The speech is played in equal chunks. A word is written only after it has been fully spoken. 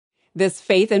This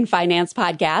Faith and Finance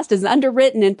podcast is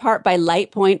underwritten in part by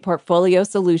LightPoint Portfolio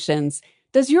Solutions.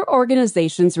 Does your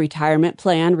organization's retirement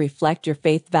plan reflect your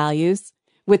faith values?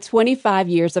 With 25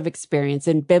 years of experience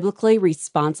in biblically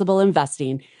responsible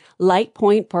investing,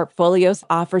 LightPoint Portfolios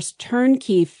offers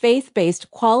turnkey faith-based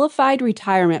qualified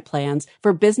retirement plans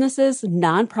for businesses,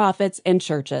 nonprofits, and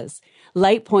churches.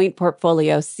 LightPoint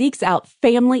Portfolio seeks out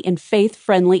family and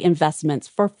faith-friendly investments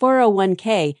for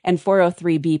 401k and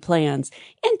 403b plans,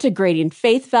 integrating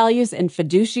faith values and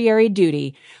fiduciary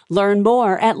duty. Learn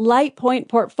more at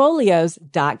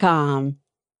lightpointportfolios.com.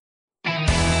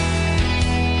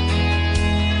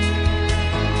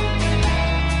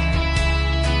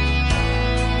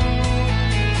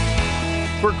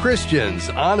 For Christians,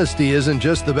 honesty isn't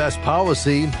just the best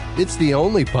policy, it's the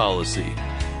only policy.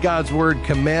 God's Word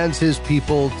commands His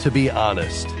people to be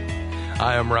honest.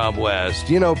 I am Rob West.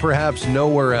 Perhaps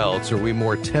nowhere else are we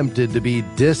more tempted to be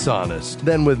dishonest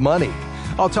than with money.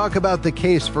 I'll talk about the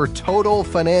case for total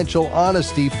financial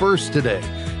honesty first today,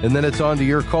 and then it's on to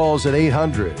your calls at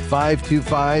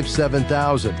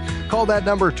 800-525-7000. Call that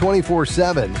number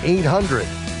 24/7,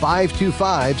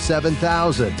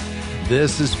 800-525-7000.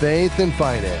 This is Faith and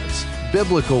Finance,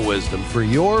 biblical wisdom for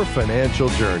your financial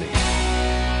journey.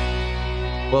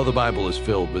 Well, the Bible is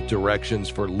filled with directions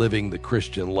for living the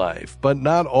Christian life, but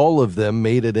not all of them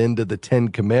made it into the 10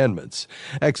 Commandments.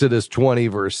 Exodus 20,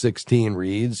 verse 16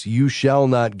 reads, "You shall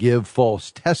not give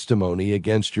false testimony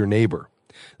against your neighbor."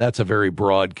 That's a very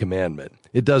broad commandment.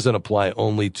 It doesn't apply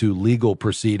only to legal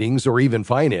proceedings or even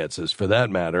finances, for that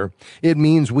matter. It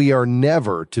means we are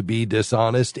never to be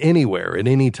dishonest anywhere at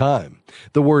any time.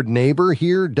 The word neighbor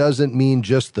here doesn't mean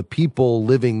just the people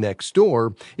living next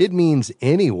door. It means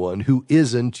anyone who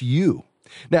isn't you.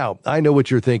 Now, I know what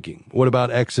you're thinking. What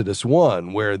about Exodus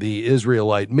 1, where the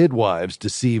Israelite midwives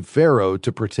deceive Pharaoh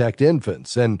to protect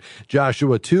infants, and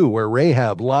Joshua 2, where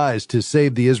Rahab lies to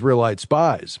save the Israelite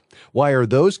spies? Why are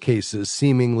those cases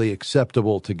seemingly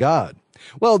acceptable to God?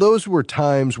 Well, those were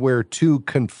times where two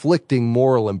conflicting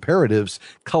moral imperatives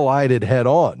collided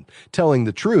head-on, telling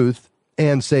the truth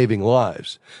and saving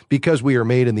lives. Because we are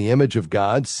made in the image of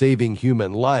God, saving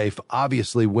human life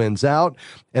obviously wins out,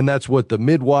 and that's what the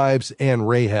midwives and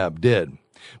Rahab did.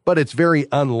 But it's very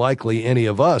unlikely any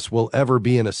of us will ever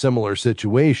be in a similar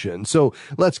situation, so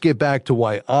let's get back to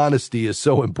why honesty is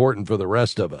so important for the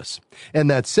rest of us. And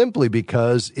that's simply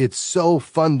because it's so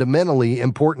fundamentally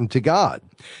important to God.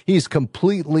 He's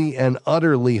completely and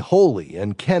utterly holy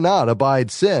and cannot abide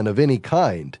sin of any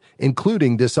kind,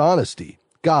 including dishonesty.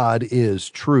 God is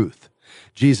truth.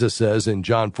 Jesus says in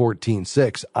John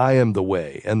 14:6, "I am the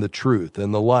way and the truth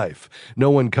and the life. No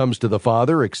one comes to the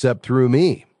Father except through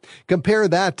me." Compare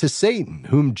that to Satan,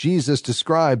 whom Jesus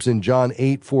describes in John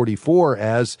 8:44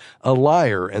 as a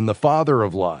liar and the father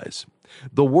of lies.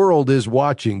 The world is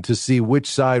watching to see which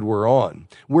side we're on.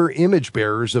 We're image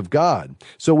bearers of God,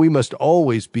 so we must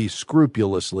always be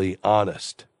scrupulously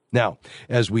honest. Now,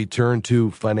 as we turn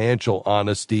to financial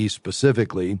honesty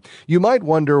specifically, you might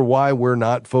wonder why we're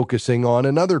not focusing on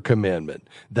another commandment,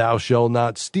 "Thou shalt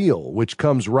not steal," which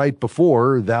comes right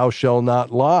before "Thou shalt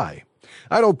not lie."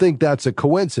 I don't think that's a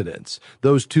coincidence.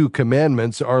 Those two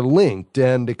commandments are linked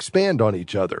and expand on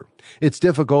each other. It's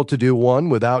difficult to do one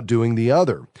without doing the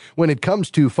other. When it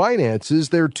comes to finances,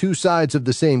 they're two sides of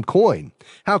the same coin.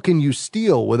 How can you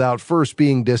steal without first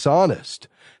being dishonest?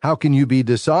 How can you be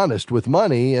dishonest with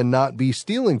money and not be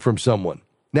stealing from someone?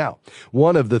 Now,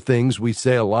 one of the things we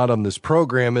say a lot on this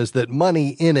program is that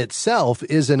money in itself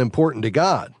isn't important to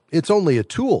God. It's only a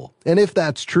tool. And if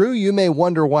that's true, you may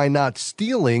wonder why not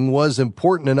stealing was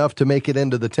important enough to make it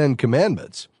into the 10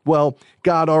 Commandments. Well,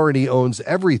 God already owns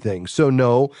everything, so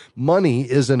no, money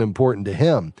isn't important to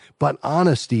Him. But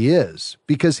honesty is,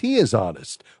 because He is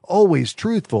honest, always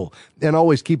truthful, and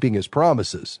always keeping His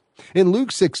promises. In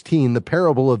Luke 16, the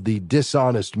parable of the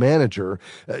dishonest manager,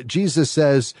 Jesus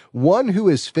says, "One who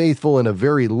is faithful in a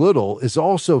very little is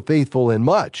also faithful in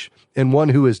much, and one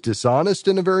who is dishonest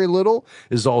in a very little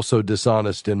is also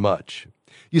dishonest in much."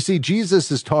 You see,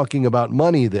 Jesus is talking about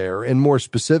money there, and more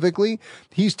specifically,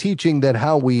 He's teaching that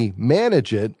how we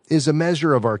manage it is a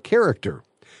measure of our character.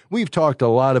 We've talked a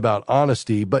lot about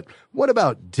honesty, but what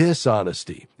about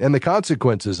dishonesty and the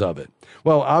consequences of it?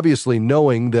 Well, obviously,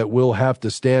 knowing that we'll have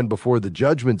to stand before the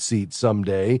judgment seat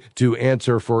someday to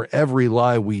answer for every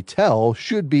lie we tell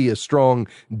should be a strong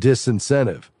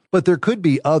disincentive. But there could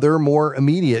be other, more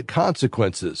immediate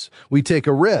consequences. We take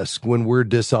a risk when we're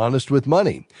dishonest with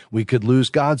money. We could lose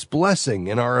God's blessing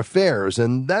in our affairs,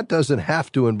 and that doesn't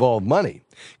have to involve money.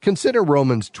 Consider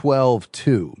Romans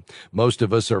 12:2. Most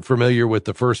of us are familiar with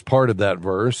the first part of that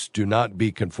verse. Do not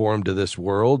be conformed to this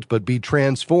world, but be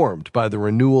transformed by the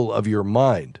renewal of your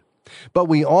mind. But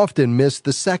we often miss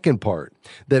the second part,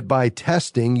 that by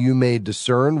testing you may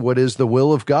discern what is the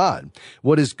will of God,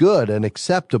 what is good and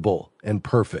acceptable and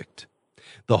perfect.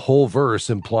 The whole verse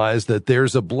implies that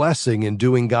there's a blessing in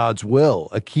doing God's will,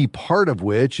 a key part of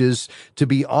which is to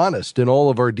be honest in all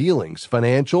of our dealings,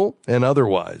 financial and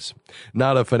otherwise.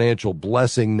 Not a financial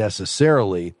blessing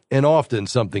necessarily, and often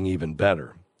something even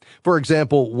better. For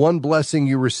example, one blessing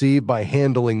you receive by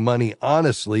handling money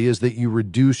honestly is that you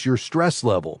reduce your stress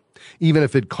level. Even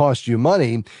if it costs you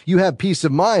money, you have peace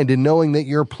of mind in knowing that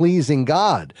you're pleasing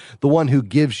God, the one who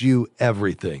gives you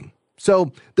everything.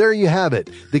 So there you have it,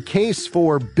 the case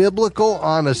for biblical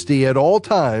honesty at all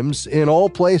times, in all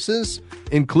places,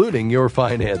 including your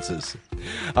finances.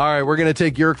 All right, we're going to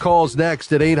take your calls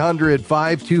next at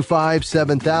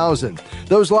 800-525-7000.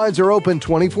 Those lines are open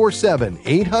 24/7,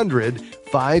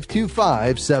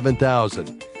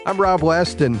 800-525-7000. I'm Rob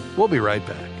West, and we'll be right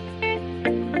back.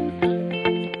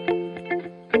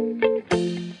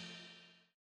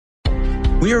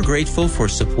 We are grateful for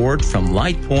support from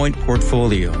LightPoint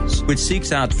Portfolios, which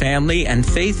seeks out family and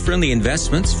faith-friendly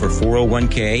investments for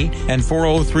 401k and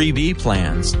 403b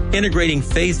plans, integrating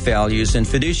faith values and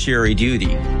fiduciary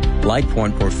duty.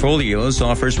 LightPoint Portfolios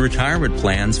offers retirement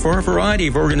plans for a variety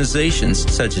of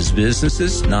organizations such as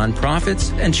businesses,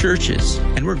 nonprofits, and churches.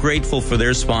 And we're grateful for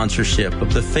their sponsorship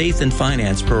of the Faith and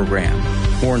Finance program.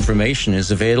 More information is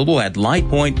available at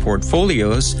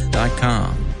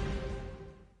lightpointportfolios.com.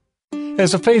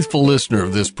 As a faithful listener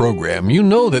of this program, you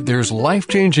know that there's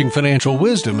life-changing financial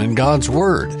wisdom in God's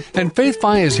Word, and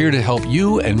FaithFi is here to help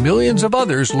you and millions of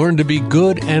others learn to be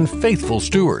good and faithful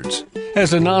stewards.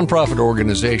 As a nonprofit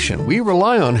organization, we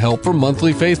rely on help from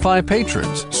monthly FaithFi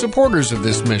patrons, supporters of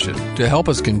this mission, to help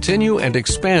us continue and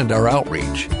expand our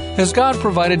outreach. Has God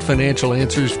provided financial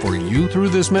answers for you through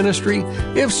this ministry?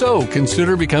 If so,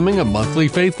 consider becoming a monthly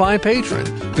FaithFi patron.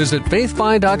 Visit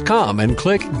faithfi.com and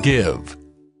click Give.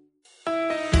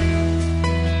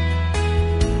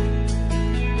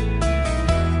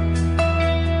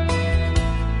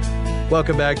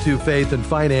 Welcome back to Faith and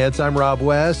Finance. I'm Rob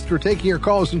West. We're taking your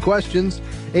calls and questions.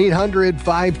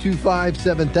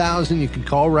 800-525-7000. You can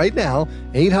call right now.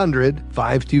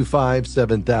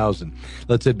 800-525-7000.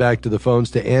 Let's head back to the phones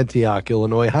to Antioch,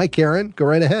 Illinois. Hi, Karen. Go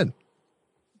right ahead.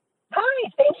 Hi.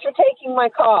 Thanks for taking my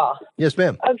call. Yes,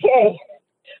 ma'am. Okay.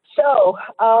 So,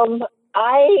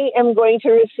 I am going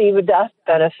to receive a death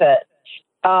benefit,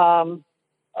 a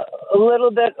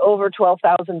little bit over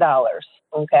 $12,000.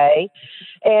 Okay.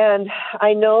 And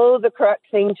I know the correct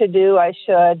thing to do. I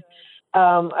should,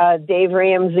 Dave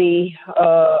Ramsey,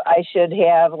 I should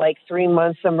have like 3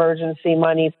 months emergency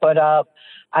money put up.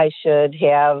 I should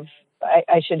have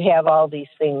all these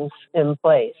things in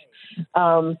place.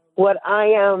 What I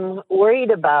am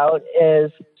worried about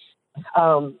is,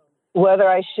 whether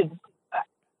I should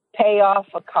pay off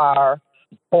a car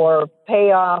or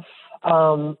pay off,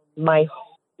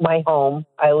 my home.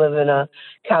 I live in a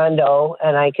condo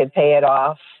and I could pay it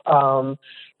off,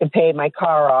 could pay my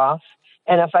car off.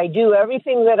 And if I do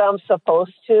everything that I'm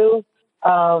supposed to,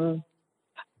 I'm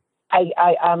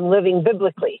living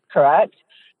biblically, correct?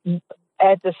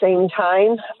 At the same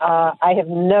time, I have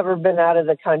never been out of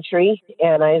the country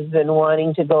and I've been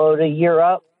wanting to go to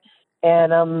Europe,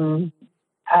 and I'm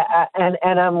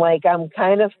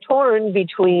kind of torn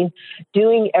between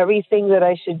doing everything that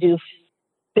I should do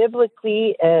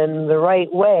biblically and the right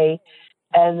way,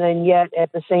 and then yet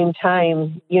at the same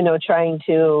time, trying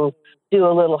to do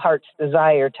a little heart's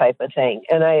desire type of thing.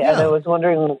 And I was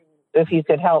wondering if you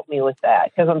could help me with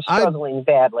that, because I'm struggling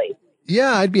badly.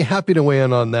 Yeah, I'd be happy to weigh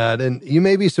in on that. And you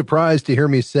may be surprised to hear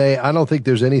me say, I don't think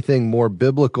there's anything more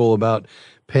biblical about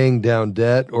paying down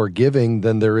debt or giving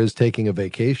than there is taking a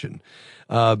vacation.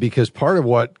 Because part of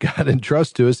what God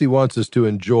entrusts to us, He wants us to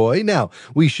enjoy. Now,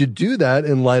 we should do that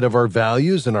in light of our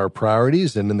values and our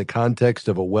priorities and in the context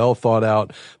of a well thought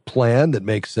out plan that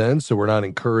makes sense. So we're not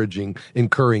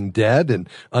incurring debt and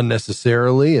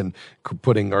unnecessarily and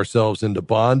putting ourselves into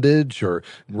bondage or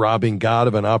robbing God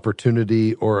of an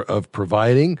opportunity or of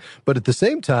providing. But at the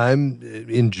same time,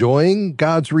 enjoying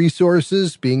God's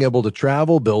resources, being able to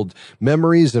travel, build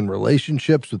memories and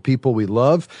relationships with people we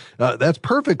love, that's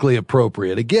perfectly appropriate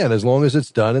appropriate. Again, as long as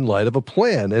it's done in light of a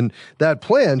plan. And that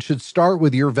plan should start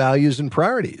with your values and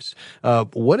priorities.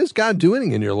 What is God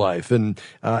doing in your life? And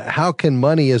how can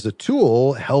money as a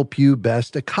tool help you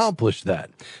best accomplish that?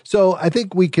 So I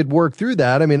think we could work through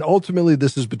that. I mean, ultimately,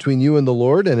 this is between you and the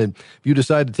Lord. And if you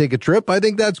decide to take a trip, I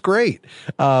think that's great.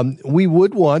 We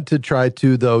would want to try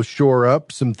to, though, shore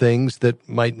up some things that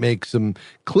might make some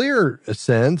clear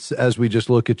sense as we just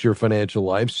look at your financial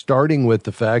life, starting with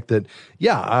the fact that,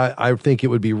 I think it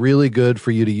would be really good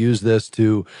for you to use this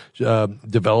to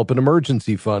develop an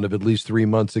emergency fund of at least 3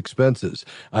 months' expenses.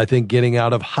 I think getting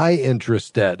out of high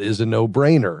interest debt is a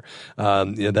no-brainer.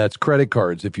 That's credit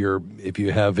cards. If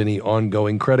you have any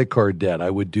ongoing credit card debt, I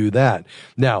would do that.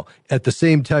 Now, at the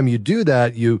same time you do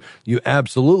that, you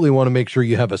absolutely want to make sure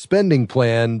you have a spending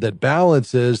plan that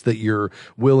balances that you're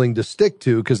willing to stick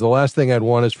to, because the last thing I'd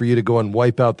want is for you to go and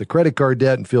wipe out the credit card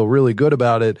debt and feel really good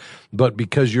about it, but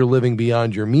because you're living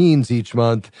beyond your means each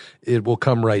month, it will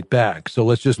come right back. So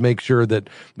let's just make sure that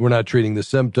we're not treating the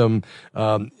symptom,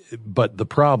 but the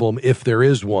problem, if there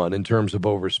is one, in terms of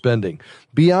overspending.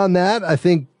 Beyond that, I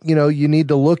think, you need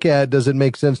to look at, does it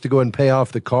make sense to go and pay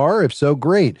off the car? If so,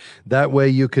 great. That way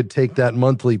you could take that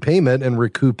monthly payment and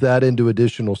recoup that into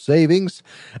additional savings,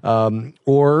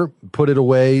 or put it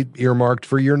away earmarked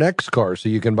for your next car so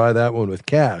you can buy that one with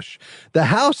cash. The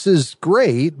house is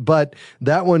great, but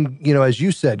that one, as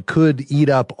you said, could eat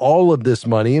up all of this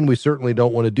money, and we certainly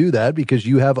don't want to do that because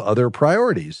you have other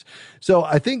priorities. So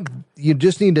I think you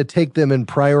just need to take them in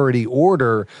priority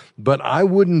order, but I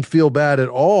wouldn't feel bad at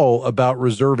all about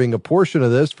reserving a portion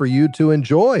of this for you to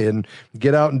enjoy and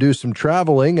get out and do some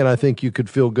traveling. And I think you could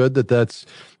feel good that that's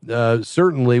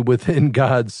certainly within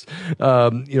God's,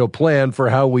 plan for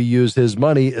how we use his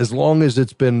money, as long as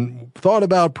it's been thought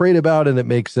about, prayed about, and it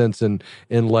makes sense in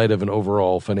light of an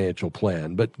overall financial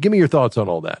plan. But give me your thoughts on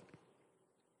all that.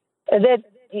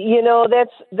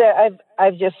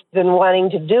 I've just been wanting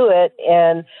to do it,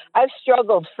 and I've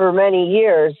struggled for many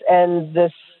years, and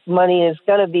this money is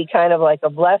going to be kind of like a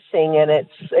blessing, and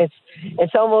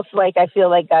it's almost like I feel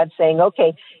like God's saying,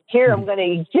 okay, here, I'm going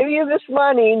to give you this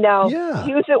money. Now,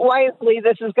 use it wisely.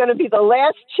 This is going to be the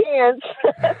last chance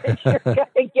that you're going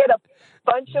to get a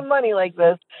bunch of money like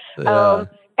this. Yeah.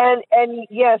 And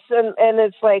yes, and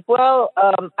it's like,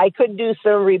 I could do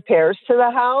some repairs to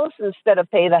the house instead of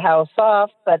pay the house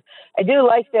off, but I do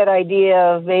like that idea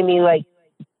of maybe like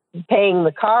paying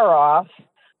the car off,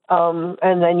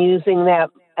 and then using that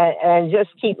and just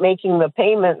keep making the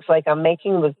payments like I'm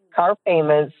making the car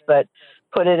payments, but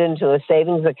put it into a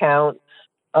savings account.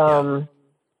 I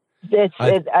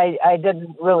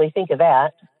didn't really think of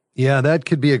that. Yeah, that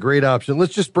could be a great option.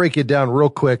 Let's just break it down real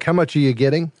quick. How much are you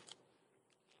getting?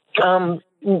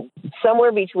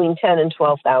 Somewhere between $10,000 and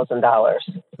 $12,000.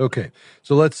 Okay,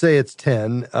 so let's say it's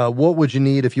 10. What would you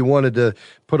need if you wanted to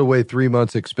put away 3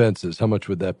 months' expenses? How much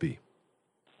would that be?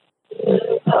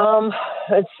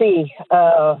 Let's see.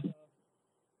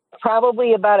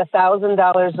 Probably about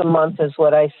 $1,000 a month is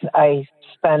what I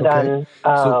spend on.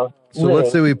 So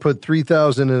let's say we put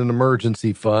 $3,000 in an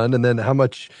emergency fund, and then how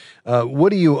much? What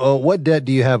do you owe? What debt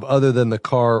do you have other than the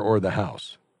car or the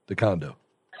house, the condo?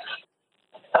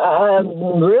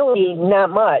 Really not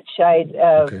much. I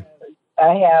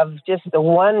have just the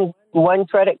one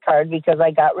credit card because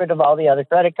I got rid of all the other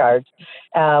credit cards.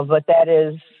 But that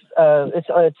is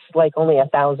it's like only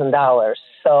 $1,000.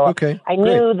 So I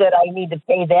knew that I need to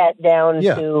pay that down to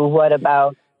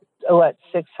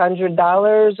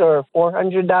 $600 or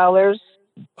 $400.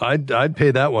 I'd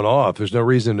pay that one off. There's no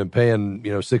reason in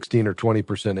paying 16 or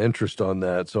 20% interest on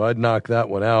that. So I'd knock that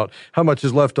one out. How much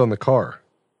is left on the car?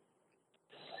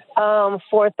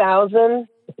 $4,000.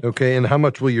 Okay, and how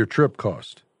much will your trip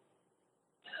cost?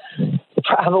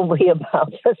 Probably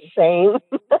about the same.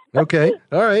 Okay,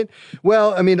 all right.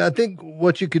 Well, I mean, I think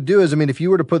what you could do is, if you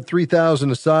were to put $3,000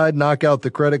 aside, knock out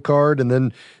the credit card, and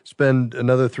then spend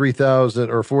another $3,000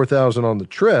 or $4,000 on the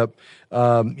trip,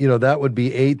 that would be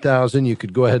 $8,000. You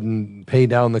could go ahead and pay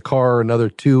down the car another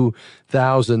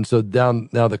 $2,000. So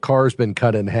now the car's been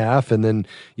cut in half, and then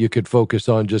you could focus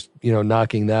on just,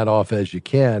 knocking that off as you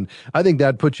can. I think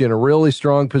that puts you in a really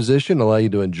strong position, allow you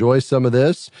to enjoy some of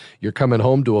this. You're coming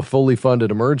home to a fully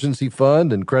funded emergency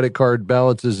fund, and credit card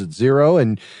balances at zero,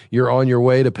 and you're on your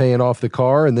way to paying off the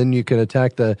car, and then you can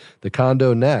attack the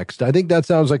condo next. I think that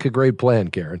sounds like a great plan,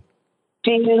 Karen.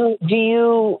 Do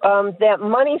you that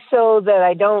money so that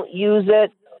I don't use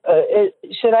it?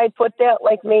 Should I put that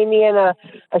like maybe in a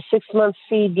 6-month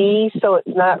CD so it's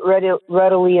not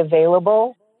readily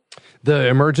available? The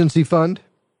emergency fund?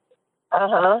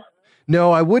 Uh-huh.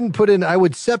 No, I wouldn't put in, I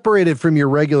would separate it from your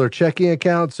regular checking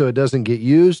account so it doesn't get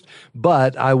used,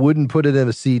 but I wouldn't put it in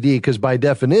a CD because by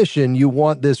definition, you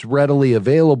want this readily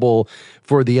available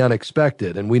for the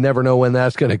unexpected, and we never know when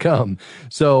that's going to come.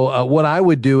 So what I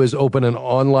would do is open an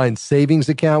online savings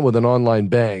account with an online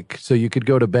bank. So you could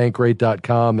go to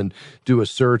bankrate.com and do a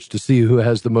search to see who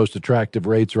has the most attractive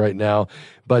rates right now.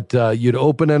 But you'd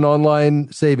open an online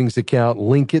savings account,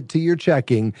 link it to your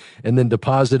checking, and then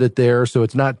deposit it there. So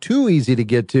it's not too easy to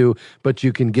get to, but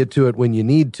you can get to it when you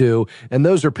need to. And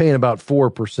those are paying about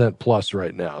 4% plus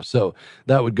right now. So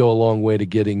that would go a long way to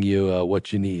getting you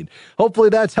what you need. Hopefully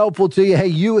that's helpful to you. Hey,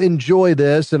 you enjoy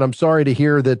this, and I'm sorry to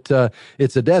hear that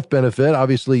it's a death benefit.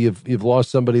 Obviously, you've lost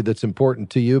somebody that's important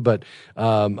to you, but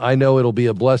I know it'll be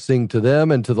a blessing to them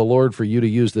and to the Lord for you to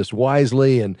use this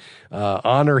wisely and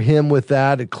honor Him with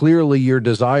that. Clearly, your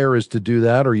desire is to do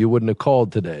that, or you wouldn't have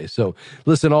called today. So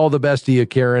listen, all the best to you,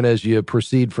 Karen, as you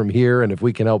proceed from here. And if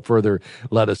we can help further,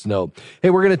 let us know. Hey,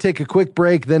 we're going to take a quick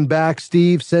break, then back.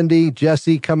 Steve, Cindy,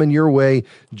 Jesse, coming your way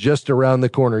just around the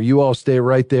corner. You all stay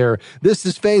right there. This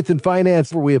is Faith and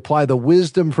Finance, where we apply the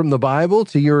wisdom from the Bible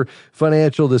to your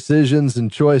financial decisions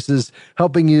and choices,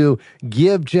 helping you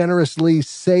give generously,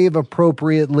 save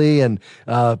appropriately, and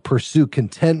pursue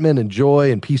contentment and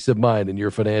joy and peace of mind in your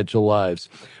financial lives.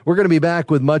 We're going to be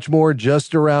back with much more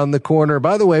just around the corner.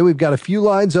 By the way, we've got a few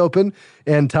lines open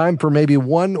and time for maybe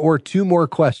one or two more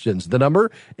questions. The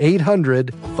number,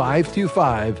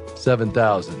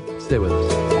 800-525-7000. Stay with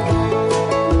us.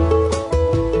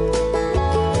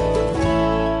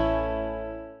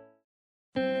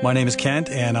 My name is Kent,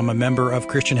 and I'm a member of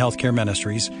Christian Healthcare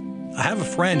Ministries. I have a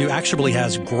friend who actually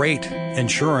has great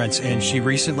insurance, and she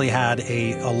recently had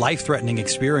a life-threatening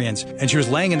experience, and she was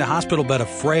laying in the hospital bed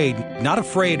afraid, not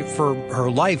afraid for her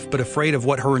life, but afraid of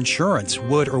what her insurance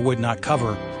would or would not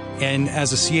cover. And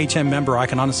as a CHM member, I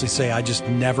can honestly say I just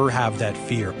never have that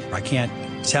fear. I can't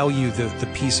tell you the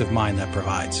peace of mind that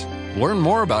provides. Learn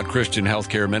more about Christian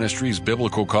Healthcare Ministries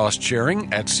biblical cost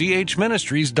sharing at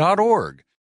chministries.org.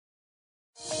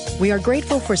 We are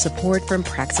grateful for support from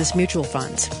Praxis Mutual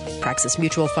Funds. Praxis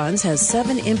Mutual Funds has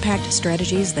 7 impact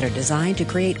strategies that are designed to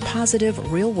create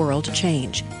positive, real-world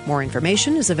change. More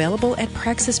information is available at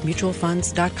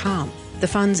praxismutualfunds.com. The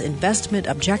fund's investment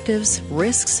objectives,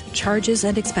 risks, charges,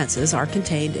 and expenses are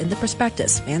contained in the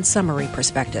prospectus and summary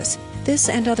prospectus. This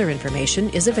and other information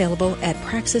is available at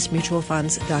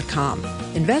praxismutualfunds.com.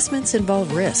 Investments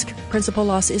involve risk. Principal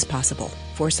loss is possible.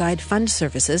 Foreside Fund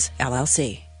Services,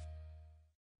 LLC.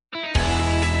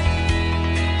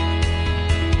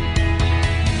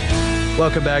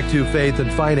 Welcome back to Faith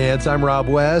and Finance. I'm Rob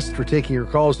West. We're taking your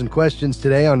calls and questions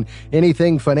today on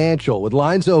anything financial. With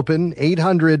lines open,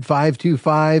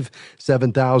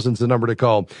 800-525-7000 is the number to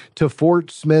call. To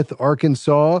Fort Smith,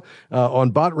 Arkansas,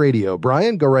 on Bot Radio.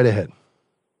 Brian, go right ahead.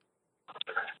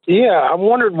 Yeah, I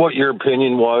wondered what your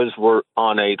opinion was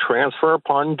on a transfer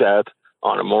upon death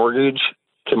on a mortgage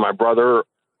to my brother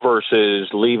versus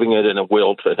leaving it in a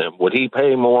will to him. Would he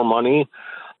pay more money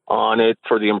on it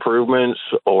for the improvements,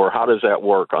 or how does that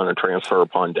work on a transfer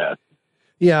upon death?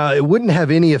 Yeah, it wouldn't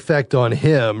have any effect on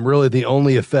him. Really, the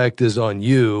only effect is on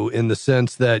you in the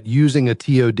sense that using a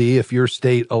TOD, if your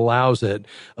state allows it,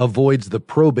 avoids the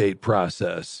probate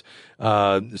process.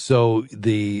 So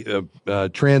the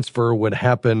transfer would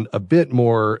happen a bit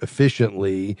more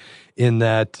efficiently in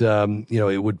that,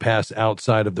 it would pass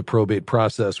outside of the probate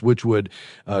process, which would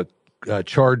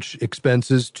charge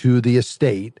expenses to the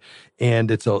estate,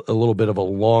 and it's a little bit of a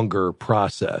longer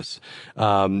process.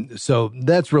 So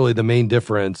that's really the main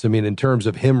difference. I mean, in terms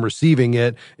of him receiving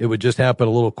it, it would just happen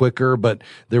a little quicker, but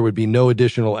there would be no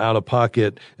additional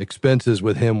out-of-pocket expenses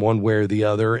with him one way or the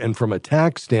other. And from a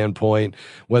tax standpoint,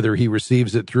 whether he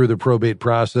receives it through the probate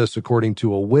process according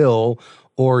to a will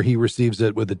or he receives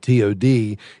it with a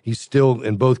TOD, he's still,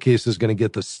 in both cases, going to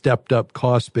get the stepped-up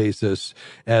cost basis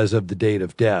as of the date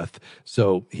of death.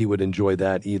 So he would enjoy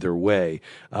that either way.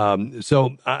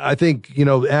 So I think,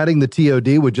 adding the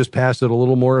TOD would just pass it a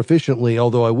little more efficiently,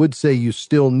 although I would say you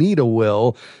still need a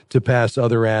will to pass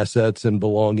other assets and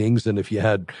belongings, and if you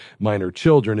had minor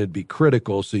children, it'd be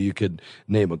critical so you could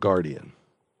name a guardian.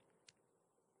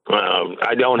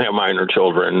 I don't have minor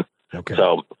children, okay.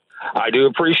 So I do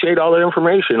appreciate all the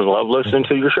information. Love listening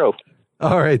to your show.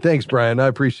 All right. Thanks, Brian. I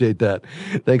appreciate that.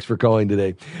 Thanks for calling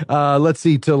today. Let's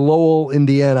see, to Lowell,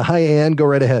 Indiana. Hi, Ann. Go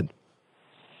right ahead.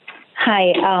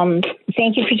 Hi.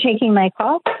 Thank you for taking my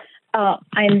call.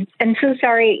 I'm so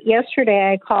sorry.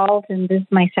 Yesterday I called, and this is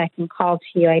my second call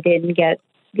to you. I didn't get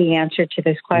the answer to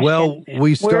this question. Well,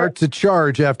 we start to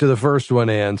charge after the first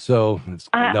one, Ann. So,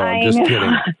 I'm just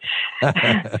kidding.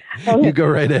 You go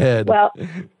right ahead. Well,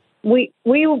 we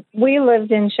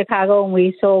lived in Chicago, and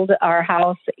we sold our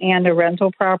house and a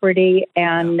rental property,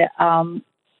 and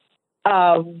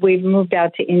we've moved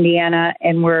out to Indiana,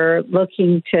 and we're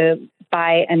looking to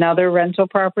buy another rental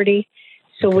property.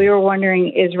 So we were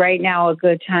wondering, is right now a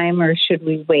good time, or should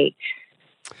we wait?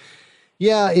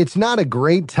 Yeah, it's not a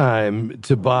great time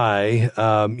to buy.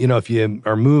 If you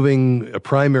are moving a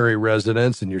primary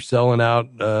residence and you're selling out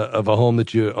of a home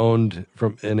that you owned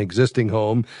from an existing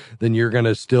home, then you're going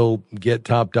to still get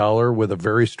top dollar with a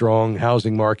very strong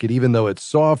housing market. Even though it's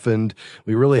softened,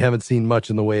 we really haven't seen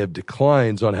much in the way of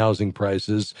declines on housing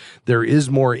prices. There is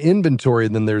more inventory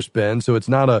than there's been, so it's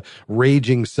not a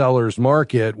raging seller's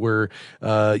market where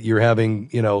you're having,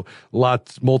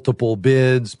 multiple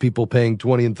bids, people paying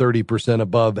 20 and 30%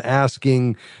 above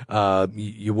asking.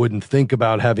 You wouldn't think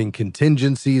about having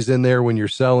contingencies in there when you're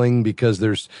selling because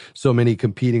there's so many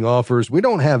competing offers. We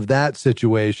don't have that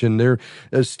situation.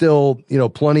 There's still,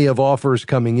 plenty of offers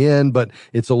coming in, but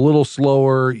it's a little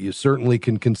slower. You certainly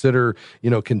can consider,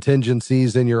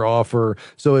 contingencies in your offer.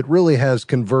 So it really has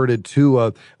converted to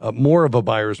a more of a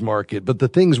buyer's market. But the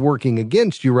things working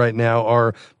against you right now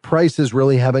are prices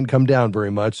really haven't come down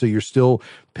very much. So you're still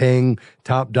paying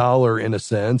top dollar in a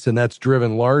sense, and that's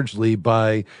driven largely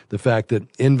by the fact that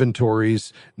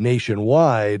inventories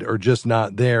nationwide are just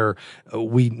not there.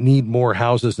 We need more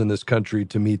houses in this country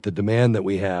to meet the demand that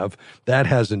we have. That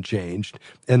hasn't changed.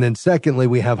 And then secondly,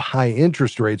 we have high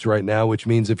interest rates right now, which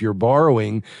means if you're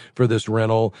borrowing for this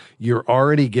rental, you're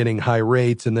already getting high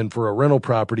rates. And then for a rental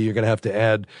property, you're going to have to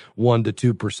add 1 to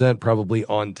 2% probably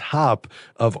on top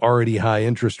of already high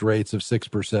interest rates of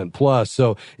 6% plus.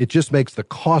 So it just makes the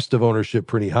cost of ownership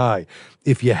pretty high.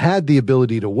 If you had the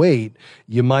ability to wait,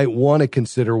 you might want to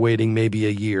consider waiting maybe a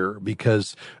year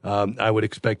because I would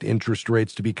expect interest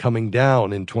rates to be coming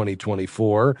down in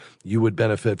 2024. You would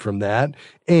benefit from that.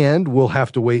 And we'll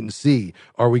have to wait and see.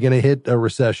 Are we going to hit a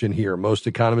recession here? Most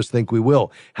economists think we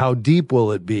will. How deep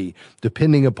will it be?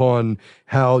 Depending upon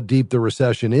how deep the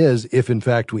recession is, if in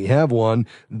fact we have one,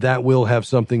 that will have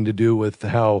something to do with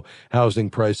how housing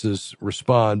prices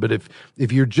respond. But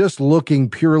if you're just looking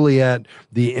purely at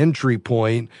the entry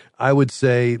point, I would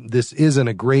say this isn't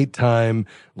a great time,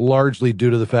 largely due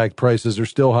to the fact prices are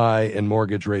still high and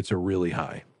mortgage rates are really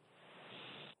high.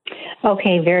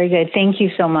 Okay, very good. Thank you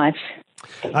so much.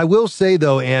 I will say,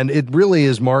 though, Ann, it really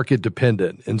is market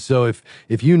dependent. And so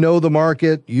if you know the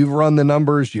market, you've run the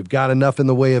numbers, you've got enough in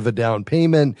the way of a down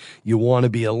payment, you want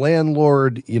to be a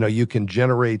landlord, you can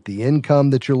generate the income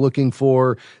that you're looking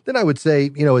for, then I would say,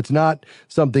 it's not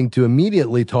something to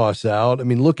immediately toss out. I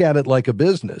mean, look at it like a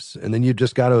business. And then you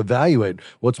just got to evaluate,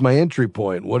 what's my entry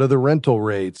point? What are the rental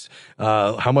rates?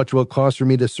 How much will it cost for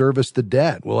me to service the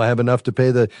debt? Will I have enough to pay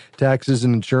the taxes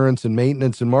and insurance and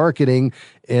maintenance and marketing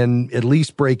and at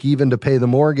least break even to pay the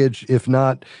mortgage, if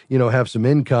not, have some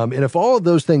income? And if all of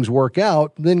those things work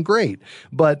out, then great.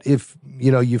 But if,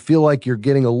 you feel like you're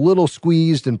getting a little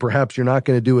squeezed and perhaps you're not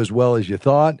going to do as well as you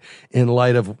thought in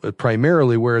light of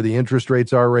primarily where the interest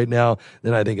rates are right now,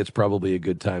 then I think it's probably a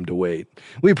good time to wait.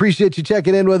 We appreciate you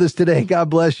checking in with us today. God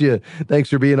bless you. Thanks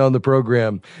for being on the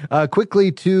program.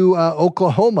 Quickly to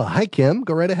Oklahoma. Hi, Kim.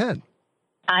 Go right ahead.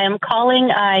 I am calling.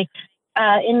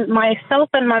 Myself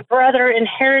and my brother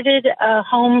inherited a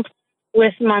home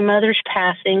with my mother's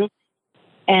passing,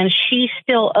 and she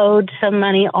still owed some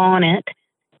money on it.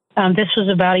 This was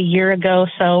about a year ago,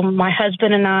 so my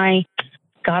husband and I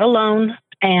got a loan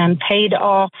and paid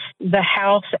off the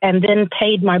house and then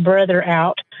paid my brother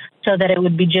out so that it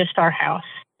would be just our house.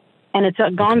 And it's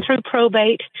gone through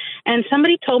probate, and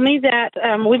somebody told me that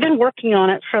we've been working on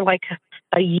it for like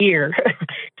a year.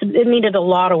 It needed a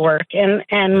lot of work. And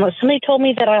somebody told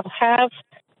me that I'll have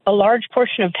a large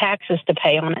portion of taxes to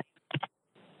pay on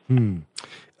it.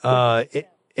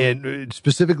 And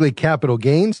specifically capital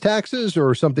gains taxes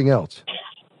or something else?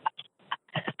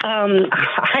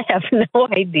 I have no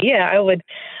idea. I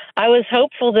was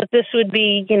hopeful that this would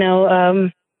be,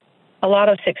 a lot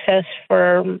of success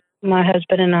for my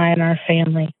husband and I and our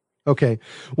family. Okay.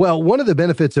 Well, one of the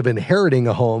benefits of inheriting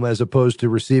a home as opposed to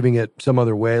receiving it some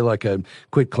other way, like a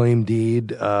quitclaim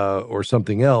deed or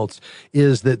something else,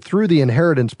 is that through the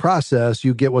inheritance process,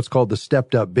 you get what's called the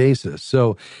stepped-up basis.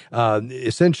 So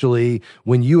essentially,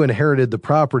 when you inherited the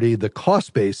property, the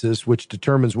cost basis, which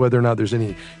determines whether or not there's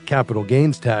any capital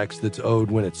gains tax that's owed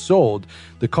when it's sold,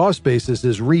 the cost basis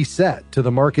is reset to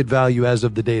the market value as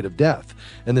of the date of death.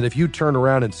 And then if you turn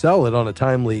around and sell it on a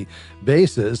timely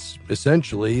basis,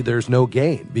 essentially, there's no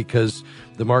gain because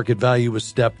the market value was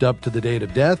stepped up to the date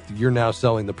of death. You're now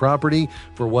selling the property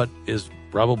for what is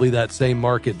probably that same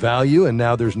market value, and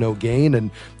now there's no gain, and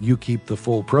you keep the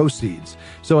full proceeds.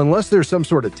 So unless there's some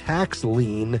sort of tax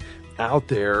lien out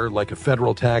there, like a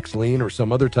federal tax lien or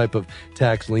some other type of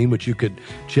tax lien, which you could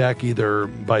check either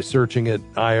by searching at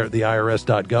the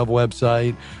IRS.gov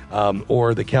website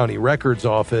or the county records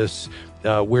office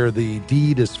where the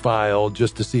deed is filed,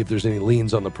 just to see if there's any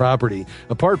liens on the property.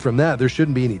 Apart from that, there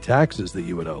shouldn't be any taxes that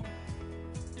you would owe.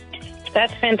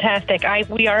 That's fantastic.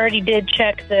 We already did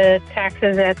check the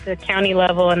taxes at the county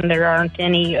level, and there aren't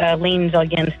any liens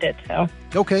against it. So.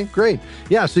 Okay, great.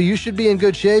 Yeah, so you should be in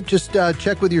good shape. Just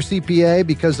check with your CPA,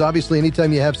 because obviously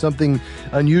anytime you have something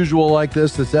unusual like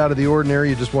this that's out of the ordinary,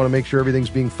 you just want to make sure everything's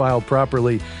being filed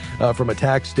properly from a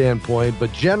tax standpoint.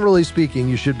 But generally speaking,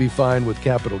 you should be fine with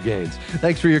capital gains.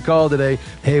 Thanks for your call today.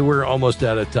 Hey, we're almost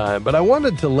out of time, but I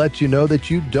wanted to let you know that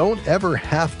you don't ever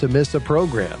have to miss a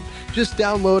program. Just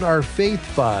download our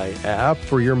FaithFi app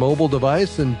for your mobile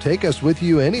device and take us with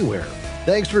you anywhere.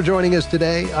 Thanks for joining us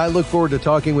today. I look forward to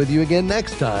talking with you again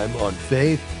next time on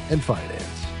Faith and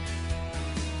Finance.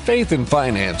 Faith and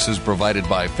Finance is provided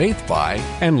by FaithFi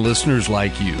and listeners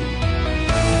like you.